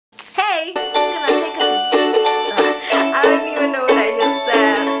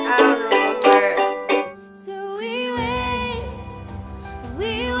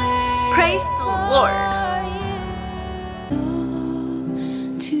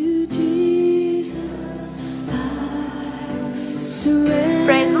surrender.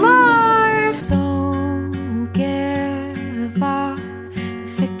 Praise the Lord! Don't give up. The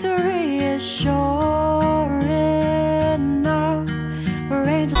victory is sure enough. For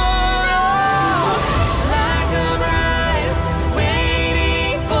angels like a bride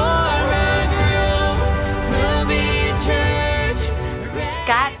waiting for her groom. We'll be church.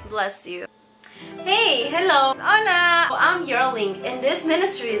 God bless you. Hey, hello, hola! I'm Yearling, and this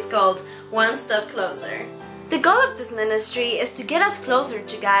ministry is called One Step Closer. The goal of this ministry is to get us closer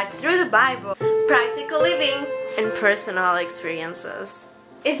to God through the Bible, practical living, and personal experiences.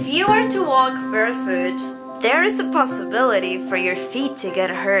 If you are to walk barefoot, there is a possibility for your feet to get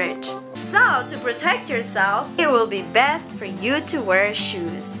hurt. So, to protect yourself, it will be best for you to wear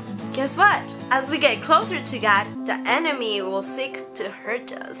shoes. Guess what? As we get closer to God, the enemy will seek to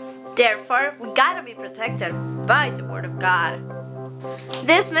hurt us. Therefore, we gotta be protected by the Word of God.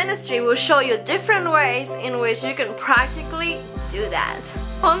 This ministry will show you different ways in which you can practically do that.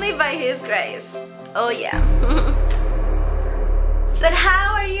 Only by His grace. Oh yeah. But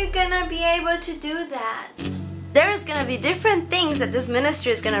how are you gonna be able to do that? There is gonna be different things that this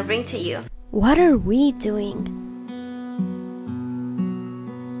ministry is gonna bring to you. What are we doing?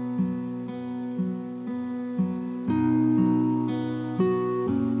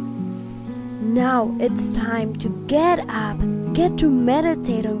 Now it's time to get up, get to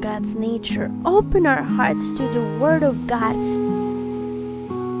meditate on God's nature, open our hearts to the Word of God,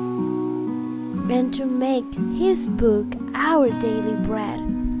 and to make His book our daily bread.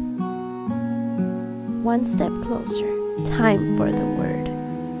 One step closer, time for the Word.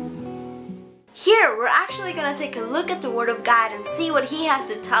 Here, we're actually going to take a look at the Word of God and see what He has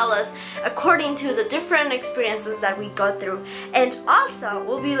to tell us according to the different experiences that we go through. And also,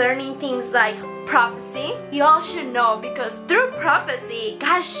 we'll be learning things like prophecy. You all should know, because through prophecy,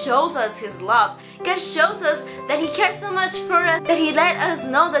 God shows us His love. God shows us that He cares so much for us, that He let us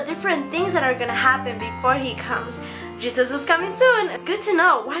know the different things that are going to happen before He comes. Jesus is coming soon. It's good to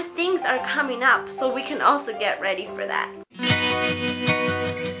know what things are coming up so we can also get ready for that.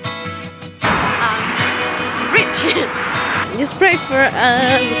 Just pray for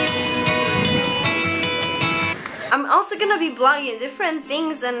us. I'm also gonna be blogging different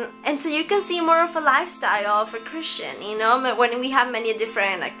things, and so you can see more of a lifestyle of a Christian, you know, when we have many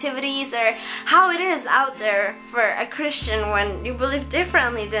different activities, or how it is out there for a Christian when you believe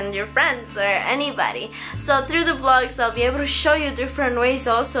differently than your friends or anybody. So through the blogs, I'll be able to show you different ways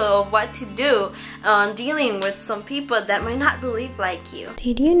also of what to do dealing with some people that might not believe like you.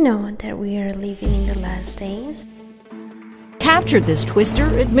 Did you know that we are living in the last days? Captured this twister,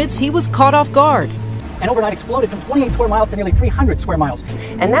 admits he was caught off guard. And overnight exploded from 28 square miles to nearly 300 square miles.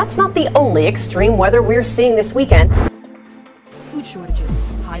 And that's not the only extreme weather we're seeing this weekend. Food shortages,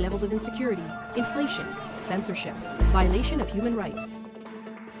 high levels of insecurity, inflation, censorship, violation of human rights.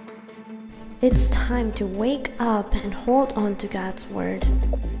 It's time to wake up and hold on to God's Word.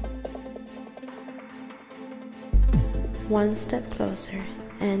 One step closer,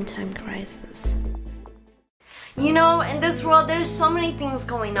 end time crisis. You know, in this world there's so many things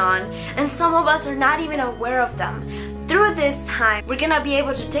going on, and some of us are not even aware of them. Through this time, we're gonna be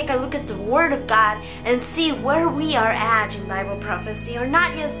able to take a look at the Word of God and see where we are at in Bible prophecy. Or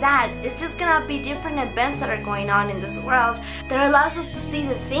not just that, it's just gonna be different events that are going on in this world that allows us to see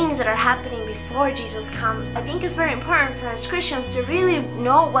the things that are happening before Jesus comes. I think it's very important for us Christians to really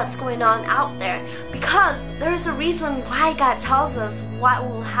know what's going on out there, because there's a reason why God tells us what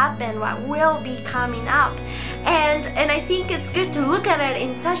will happen, what will be coming up. And I think it's good to look at it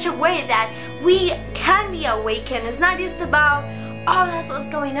in such a way that we can be awakened. It's not just about, oh, that's what's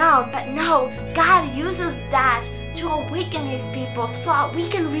going on, but no, God uses that to awaken His people so we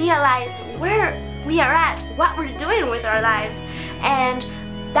can realize where we are at, what we're doing with our lives, and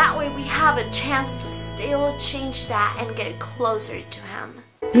that way we have a chance to still change that and get closer to Him.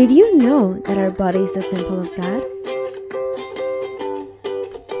 Did you know that our body is the temple of God?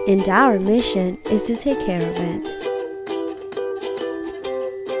 And our mission is to take care of it.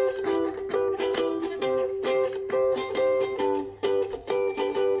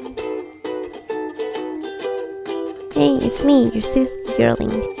 Hey, it's me, your sis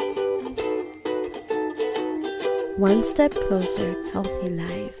Yearling. One step closer, healthy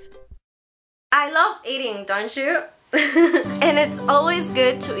life. I love eating, don't you? And it's always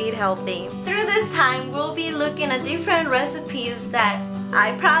good to eat healthy. Through this time, we'll be looking at different recipes that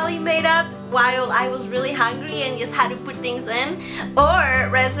I probably made up while I was really hungry and just had to put things in, or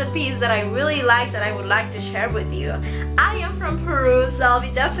recipes that I really like that I would like to share with you. I am from Peru, so I'll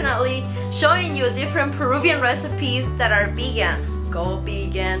be definitely showing you different Peruvian recipes that are vegan. Go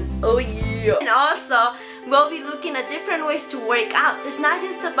vegan, oh yeah! And also, we'll be looking at different ways to work out. There's not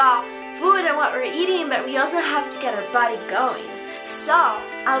just about food and what we're eating, but we also have to get our body going. So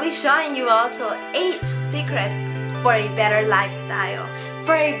I'll be showing you also 8 secrets for a better lifestyle,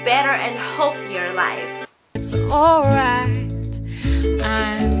 for a better and healthier life. It's alright,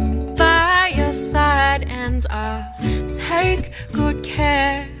 I'm by your side and I'll take good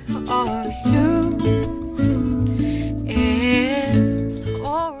care of you. It's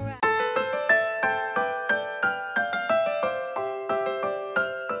alright.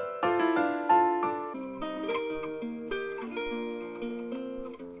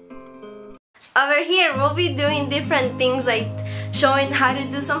 Over here, we'll be doing different things like showing how to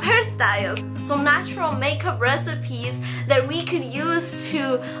do some hairstyles, some natural makeup recipes that we could use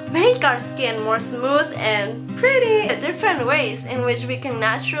to make our skin more smooth and pretty. Different ways in which we can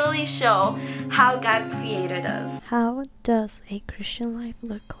naturally show how God created us. How does a Christian life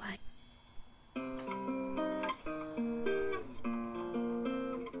look like?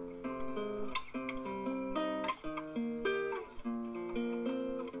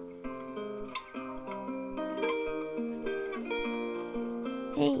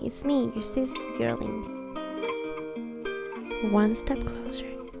 Hey, it's me, your sister girling. One step closer,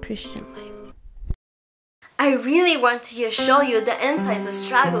 Christian life. I really want to just show you the insights, the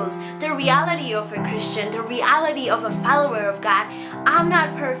struggles, the reality of a Christian, the reality of a follower of God. I'm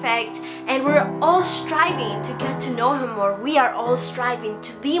not perfect, and we're all striving to get to know Him more. We are all striving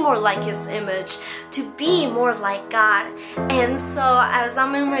to be more like His image, to be more like God. And so as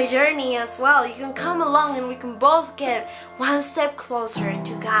I'm in my journey as well, you can come along and we can both get one step closer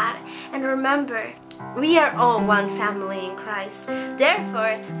to God. And remember, we are all one family in Christ.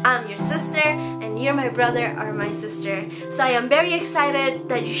 Therefore, I'm your sister and you're my brother or my sister. So I am very excited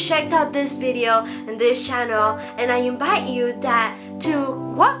that you checked out this video and this channel, and I invite you to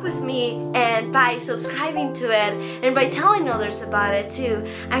walk with me and by subscribing to it and by telling others about it too.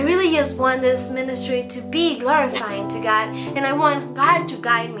 I really just want this ministry to be glorifying to God, and I want God to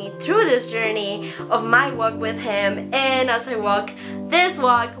guide me through this journey of my walk with Him, and as I walk this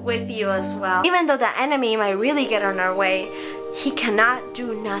walk with you as well. Even though the enemy might really get on our way, he cannot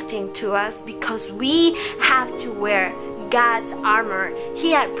do nothing to us because we have to wear God's armor.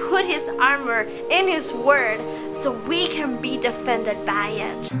 He had put His armor in His word so we can be defended by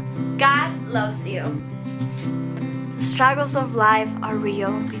it. God loves you. The struggles of life are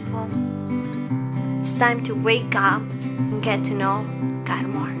real, people. It's time to wake up and get to know God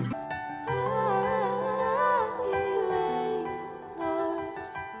more.